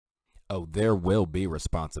Oh, there will be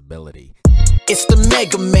responsibility. It's the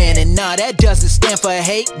Mega Man, and nah, that doesn't stand for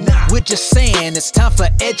hate. Nah, we're just saying it's time for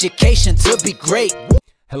education to be great.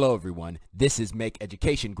 Hello, everyone. This is Make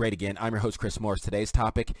Education Great Again. I'm your host, Chris Morris. Today's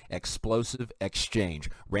topic, explosive exchange.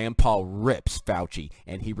 Rand Paul rips Fauci,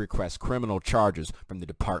 and he requests criminal charges from the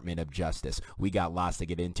Department of Justice. We got lots to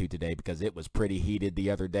get into today because it was pretty heated the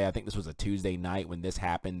other day. I think this was a Tuesday night when this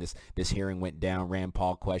happened. This hearing went down. Rand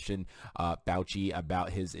Paul questioned Fauci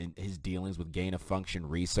about his dealings with gain-of-function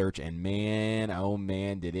research, and man, oh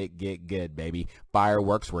man, did it get good, baby.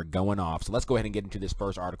 Fireworks were going off. So let's go ahead and get into this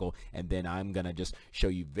first article, and then I'm going to just show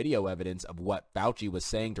you video evidence of what Fauci was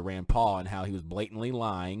saying to Rand Paul and how he was blatantly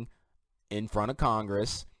lying in front of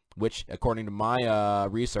Congress, which according to my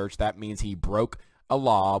research, that means he broke a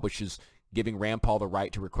law, which is giving Rand Paul the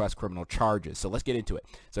right to request criminal charges. So let's get into it.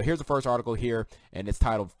 So here's the first article here, and it's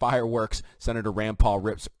titled Fireworks, Senator Rand Paul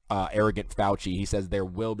rips arrogant Fauci. He says there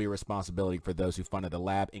will be responsibility for those who funded the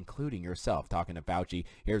lab, including yourself. Talking to Fauci.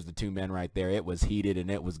 Here's the two men right there. It was heated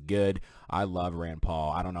and it was good. I love Rand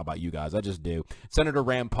Paul. I don't know about you guys. I just do. Senator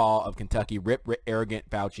Rand Paul of Kentucky ripped arrogant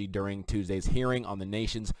Fauci during Tuesday's hearing on the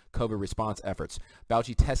nation's COVID response efforts.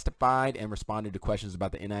 Fauci testified and responded to questions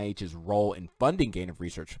about the NIH's role in funding gain of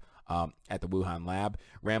research at the Wuhan lab.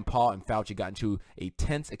 Rand Paul and Fauci got into a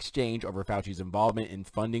tense exchange over Fauci's involvement in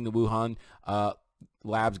funding the Wuhan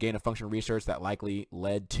lab's gain-of-function research that likely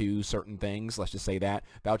led to certain things. Let's just say that.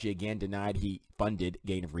 Fauci again denied he funded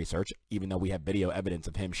gain of research, even though we have video evidence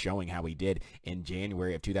of him showing how he did in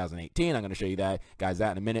January of 2018. I'm going to show you that, guys,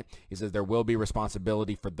 that in a minute. He says there will be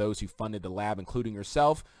responsibility for those who funded the lab, including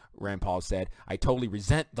yourself. Rand Paul said, I totally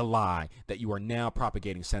resent the lie that you are now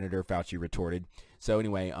propagating, Senator, Fauci retorted. So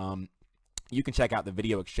anyway, you can check out the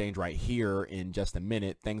video exchange right here in just a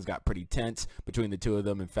minute. Things got pretty tense between the two of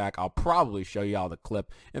them. In fact, I'll probably show you all the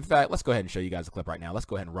clip. In fact, let's go ahead and show you guys the clip right now. Let's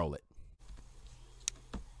go ahead and roll it.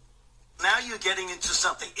 Now you're getting into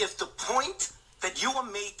something. If the point that you are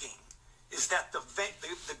making is that the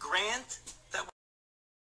grant that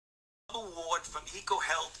award from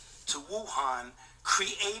EcoHealth to Wuhan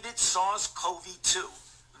created SARS-CoV-2,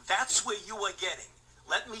 that's where you are getting.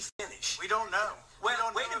 Let me finish. We don't know. Well, we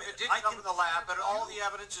don't wait know a if minute. it did come from the lab, but all the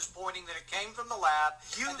evidence is pointing that it came from the lab,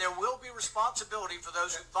 and there will be responsibility for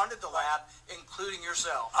those who funded the lab, including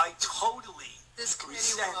yourself. I totally This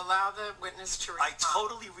committee will allow the witness to respond. I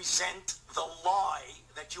totally resent the lie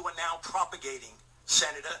that you are now propagating,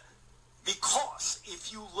 Senator, because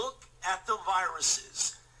if you look at the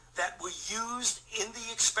viruses that were used in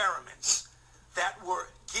the experiments, that were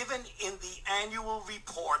given in the annual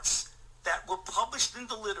reports, that were published in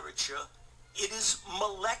the literature, it is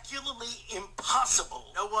molecularly impossible.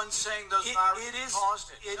 No one's saying those viruses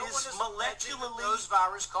caused it. No one is molecularly. Those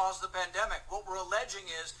viruses caused the pandemic. What we're alleging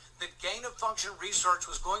is that gain-of-function research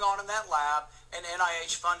was going on in that lab, and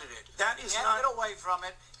NIH funded it. That is you not. Can't get away from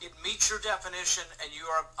it. It meets your definition, and you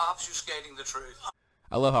are obfuscating the truth.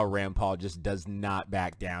 I love how Rand Paul just does not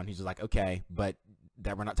back down. He's just like, okay, but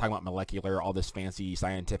that we're not talking about molecular, all this fancy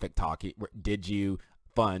scientific talk. Did you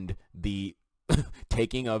fund the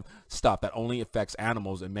taking of stuff that only affects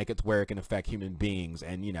animals and make it to where it can affect human beings?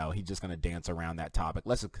 And you know, he's just going to dance around that topic.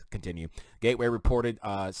 Let's continue. Gateway reported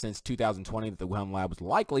since 2020 that the Wuhan lab was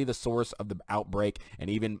likely the source of the outbreak, and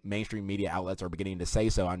even mainstream media outlets are beginning to say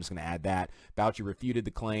so. I'm just going to add that. Fauci refuted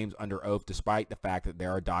the claims under oath despite the fact that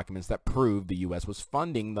there are documents that prove the U.S. was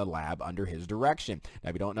funding the lab under his direction.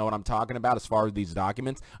 Now, if you don't know what I'm talking about as far as these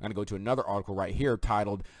documents, I'm going to go to another article right here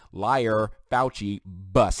titled Liar Fauci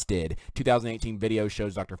Busted. 2018 video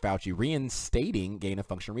shows Dr. Fauci reinstating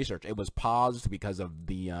gain-of-function research. It was paused because of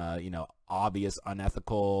the obvious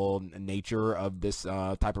unethical nature of this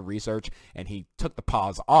type of research, and he took the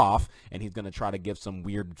pause off, and he's going to try to give some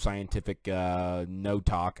weird scientific no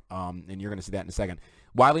talk, and you're going to see that in a second.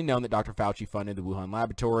 Widely known that Dr. Fauci funded the Wuhan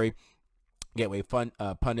laboratory. Gateway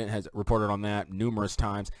Pundit has reported on that numerous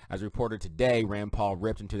times. As reported today, Rand Paul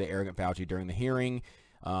ripped into the arrogant Fauci during the hearing.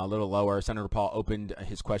 A little lower, Senator Paul opened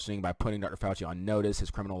his questioning by putting Dr. Fauci on notice.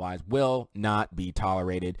 His criminal lies will not be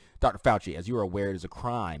tolerated. Dr. Fauci, as you are aware, it is a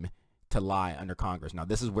crime to lie under Congress. Now,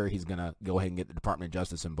 this is where he's going to go ahead and get the Department of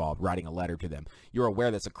Justice involved, writing a letter to them. You're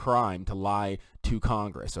aware that's a crime to lie to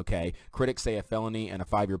Congress, okay? Critics say a felony and a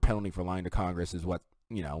 5-year penalty for lying to Congress is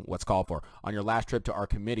what's called for. On your last trip to our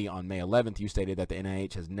committee on May 11th, you stated that the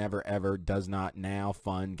NIH has never, ever, does not now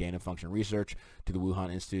fund gain-of-function research to the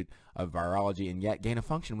Wuhan Institute of Virology, and yet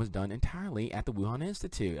gain-of-function was done entirely at the Wuhan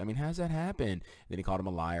Institute. I mean, how does that happen? Then he called him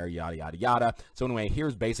a liar, yada, yada, yada. So anyway,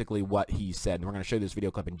 here's basically what he said, and we're going to show you this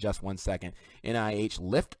video clip in just 1 second. NIH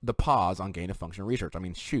lift the pause on gain-of-function research. I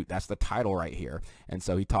mean, shoot, that's the title right here. And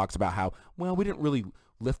so he talks about how, well, we didn't really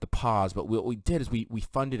lift the pause, but what we did is we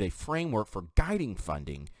funded a framework for guiding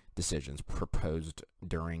funding decisions proposed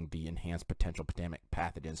during the enhanced potential pandemic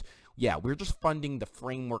pathogens. Yeah, we're just funding the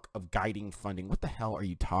framework of guiding funding. What the hell are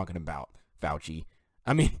you talking about, Fauci?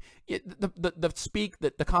 I mean,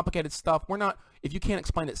 the complicated stuff, we're not, if you can't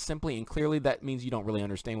explain it simply and clearly, that means you don't really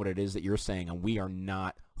understand what it is that you're saying, and we are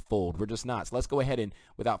not fooled. We're just not. So let's go ahead and,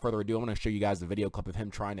 without further ado, I'm going to show you guys the video clip of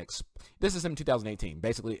him trying to, this is him in 2018,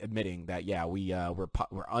 basically admitting that, yeah, we're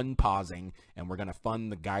unpausing, and we're going to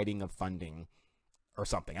fund the guiding of funding, or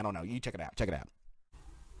something. I don't know. You check it out. Check it out.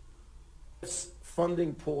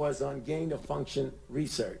 Funding pause on gain of function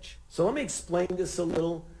research. So let me explain this a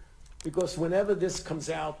little, because whenever this comes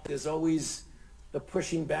out, there's always the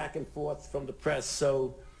pushing back and forth from the press.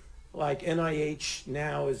 So like NIH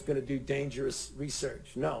now is going to do dangerous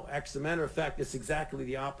research. No, actually, as a matter of fact, it's exactly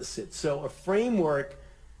the opposite. So a framework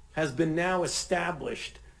has been now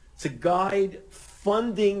established to guide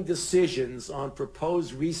funding decisions on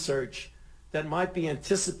proposed research that might be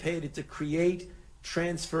anticipated to create,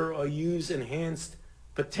 transfer, or use enhanced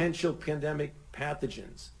potential pandemic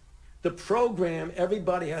pathogens. The program,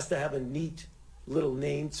 everybody has to have a neat little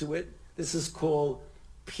name to it. This is called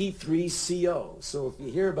P3CO. So if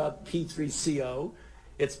you hear about P3CO,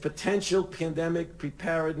 it's Potential Pandemic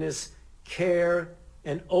Preparedness, Care,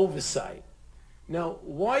 and Oversight. Now,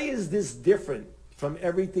 why is this different from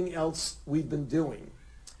everything else we've been doing?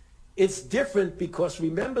 It's different because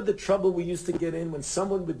remember the trouble we used to get in when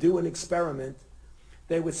someone would do an experiment,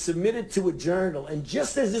 they would submit it to a journal, and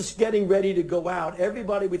just as it's getting ready to go out,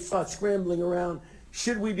 everybody would start scrambling around,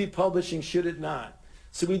 should we be publishing, should it not?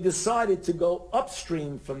 So we decided to go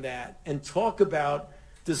upstream from that and talk about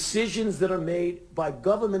decisions that are made by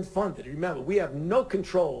government funded. Remember, we have no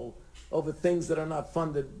control over things that are not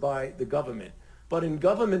funded by the government. But in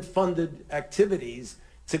government funded activities,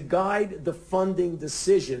 to guide the funding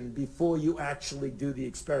decision before you actually do the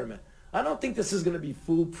experiment. I don't think this is going to be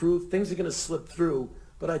foolproof. Things are going to slip through,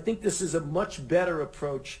 but I think this is a much better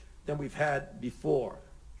approach than we've had before.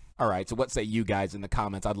 All right, so what say you guys in the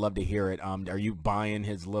comments? I'd love to hear it. Are you buying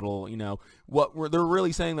his little, they're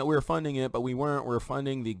really saying that we're funding it, but we weren't. We're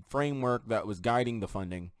funding the framework that was guiding the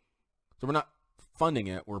funding. So we're not funding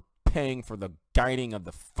it. We're paying for the guiding of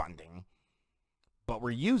the funding. But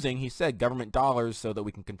we're using, he said, government dollars so that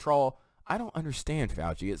we can control. I don't understand,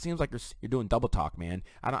 Fauci. It seems like you're doing double talk, man.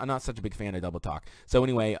 I'm not such a big fan of double talk. So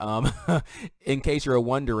anyway, in case you're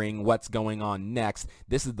wondering what's going on next,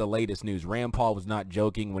 this is the latest news. Rand Paul was not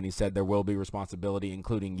joking when he said there will be responsibility,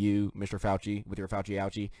 including you, Mr. Fauci, with your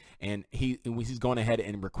Fauci-ouchie. And he's going ahead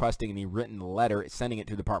and requesting a written letter, sending it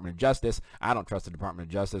to the Department of Justice. I don't trust the Department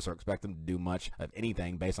of Justice or expect them to do much of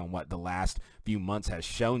anything based on what the last few months has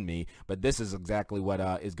shown me. But this is exactly what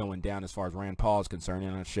is going down as far as Rand Paul is concerned.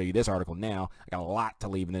 And I'll show you this article now. I got a lot to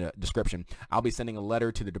leave in the description. I'll be sending a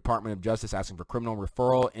letter to the Department of Justice asking for criminal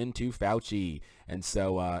referral into Fauci. And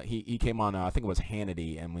so he came on, I think it was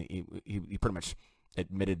Hannity, and he pretty much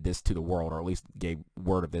admitted this to the world, or at least gave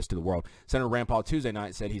word of this to the world. Senator Rand Paul Tuesday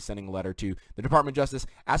night said he's sending a letter to the Department of Justice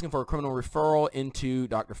asking for a criminal referral into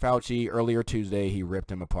Dr. Fauci. Earlier Tuesday, he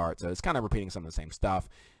ripped him apart. So it's kind of repeating some of the same stuff,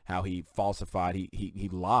 how he falsified, he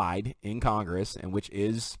lied in Congress, and which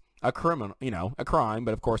is a criminal, a crime,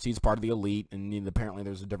 but of course he's part of the elite, and apparently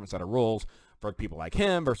there's a different set of rules for people like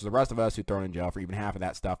him versus the rest of us who thrown in jail for even half of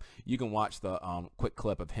that stuff. You can watch the quick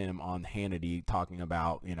clip of him on Hannity talking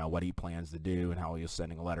about, what he plans to do and how he is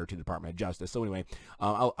sending a letter to the Department of Justice. So anyway,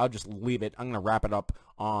 I'll just leave it. I'm going to wrap it up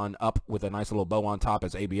with a nice little bow on top,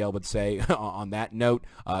 as ABL would say. On that note,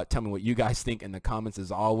 tell me what you guys think in the comments.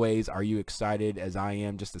 As always, are you excited as I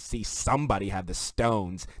am just to see somebody have the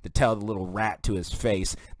stones to tell the little rat to his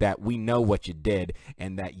face that we know what you did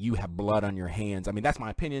and that you have blood on your hands? I mean, that's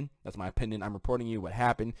my opinion. That's my opinion. I'm reporting you what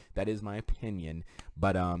happened. That is my opinion.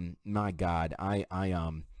 But my God, I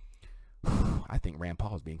think Rand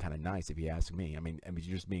Paul is being kind of nice, if you ask me. I mean,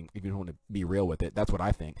 you're just being, if you want to be real with it, that's what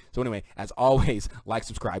I think. So anyway, as always, like,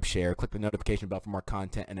 subscribe, share, click the notification bell for more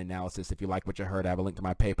content and analysis. If you like what you heard, I have a link to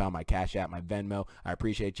my PayPal, my Cash App, my Venmo. I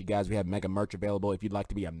appreciate you guys. We have mega merch available. If you'd like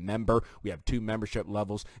to be a member, we have 2 membership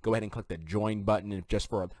levels. Go ahead and click the join button, and just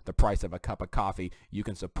for the price of a cup of coffee, you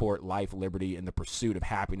can support life, liberty, and the pursuit of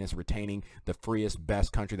happiness, retaining the freest,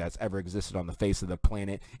 best country that's ever existed on the face of the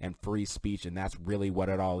planet, and free speech, and that's really what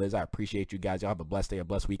it all is. I appreciate you guys. Y'all have a blessed day, a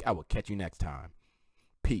blessed week. I will catch you next time.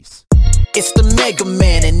 Peace. It's the Mega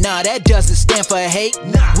Man, and nah, that doesn't stand for hate.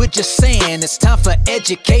 We're just saying it's time for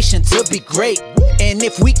education to be great. And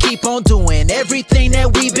if we keep on doing everything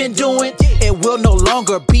that we've been doing, it will no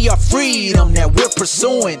longer be our freedom that we're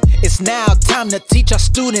pursuing. It's now time to teach our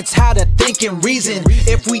students how to think and reason.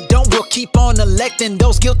 If we don't, we'll keep on electing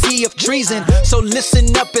those guilty of treason. So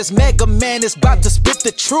listen up as Mega Man is about to spit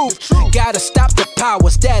the truth. Gotta stop the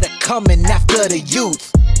powers that are coming after the youth.